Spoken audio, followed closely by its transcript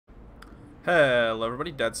Hello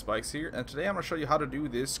everybody, Dead Spikes here, and today I'm going to show you how to do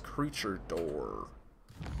this creature door.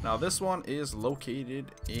 Now this one is located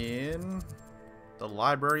in the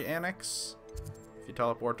library annex. If you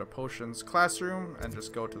teleport to Potions classroom and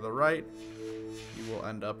just go to the right, you will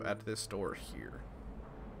end up at this door here.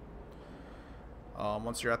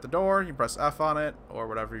 Once you're at the door, you press F on it, or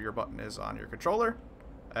whatever your button is on your controller,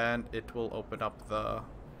 and it will open up the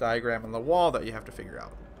diagram on the wall that you have to figure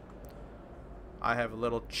out. I have a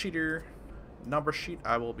little cheater number sheet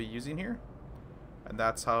I will be using here, and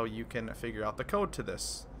that's how you can figure out the code to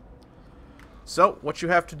this. So what you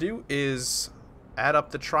have to do is add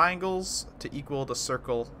up the triangles to equal the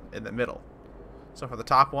circle in the middle. So for the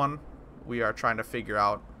top one, we are trying to figure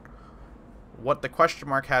out what the question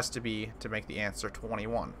mark has to be to make the answer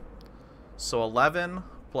 21. So 11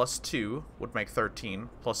 plus 2 would make 13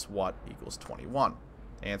 plus what equals 21.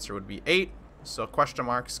 The answer would be 8, so question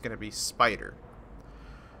mark is going to be spider.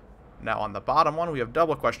 Now on the bottom one, we have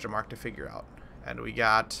double question mark to figure out. And we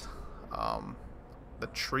got the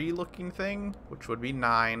tree looking thing, which would be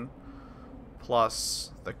 9, plus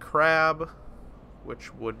the crab,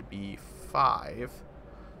 which would be 5.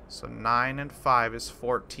 So 9 and 5 is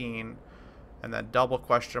 14. And then double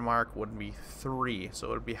question mark would be 3, so it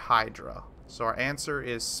would be hydra. So our answer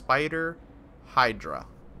is spider, hydra.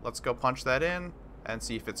 Let's go punch that in and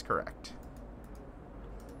see if it's correct.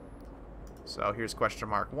 So here's question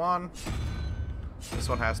mark 1. This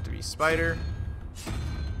one has to be spider.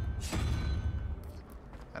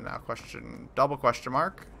 And now double question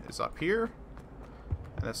mark is up here.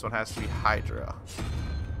 And this one has to be hydra.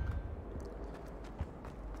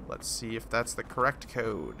 Let's see if that's the correct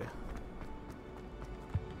code.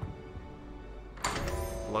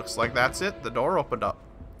 Looks like that's it. The door opened up.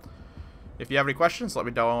 If you have any questions, let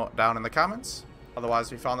me know down in the comments. Otherwise,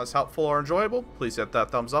 if you found this helpful or enjoyable, please hit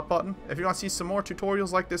that thumbs up button. If you want to see some more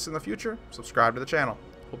tutorials like this in the future, subscribe to the channel.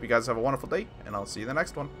 Hope you guys have a wonderful day, and I'll see you in the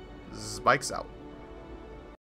next one. Spikes out.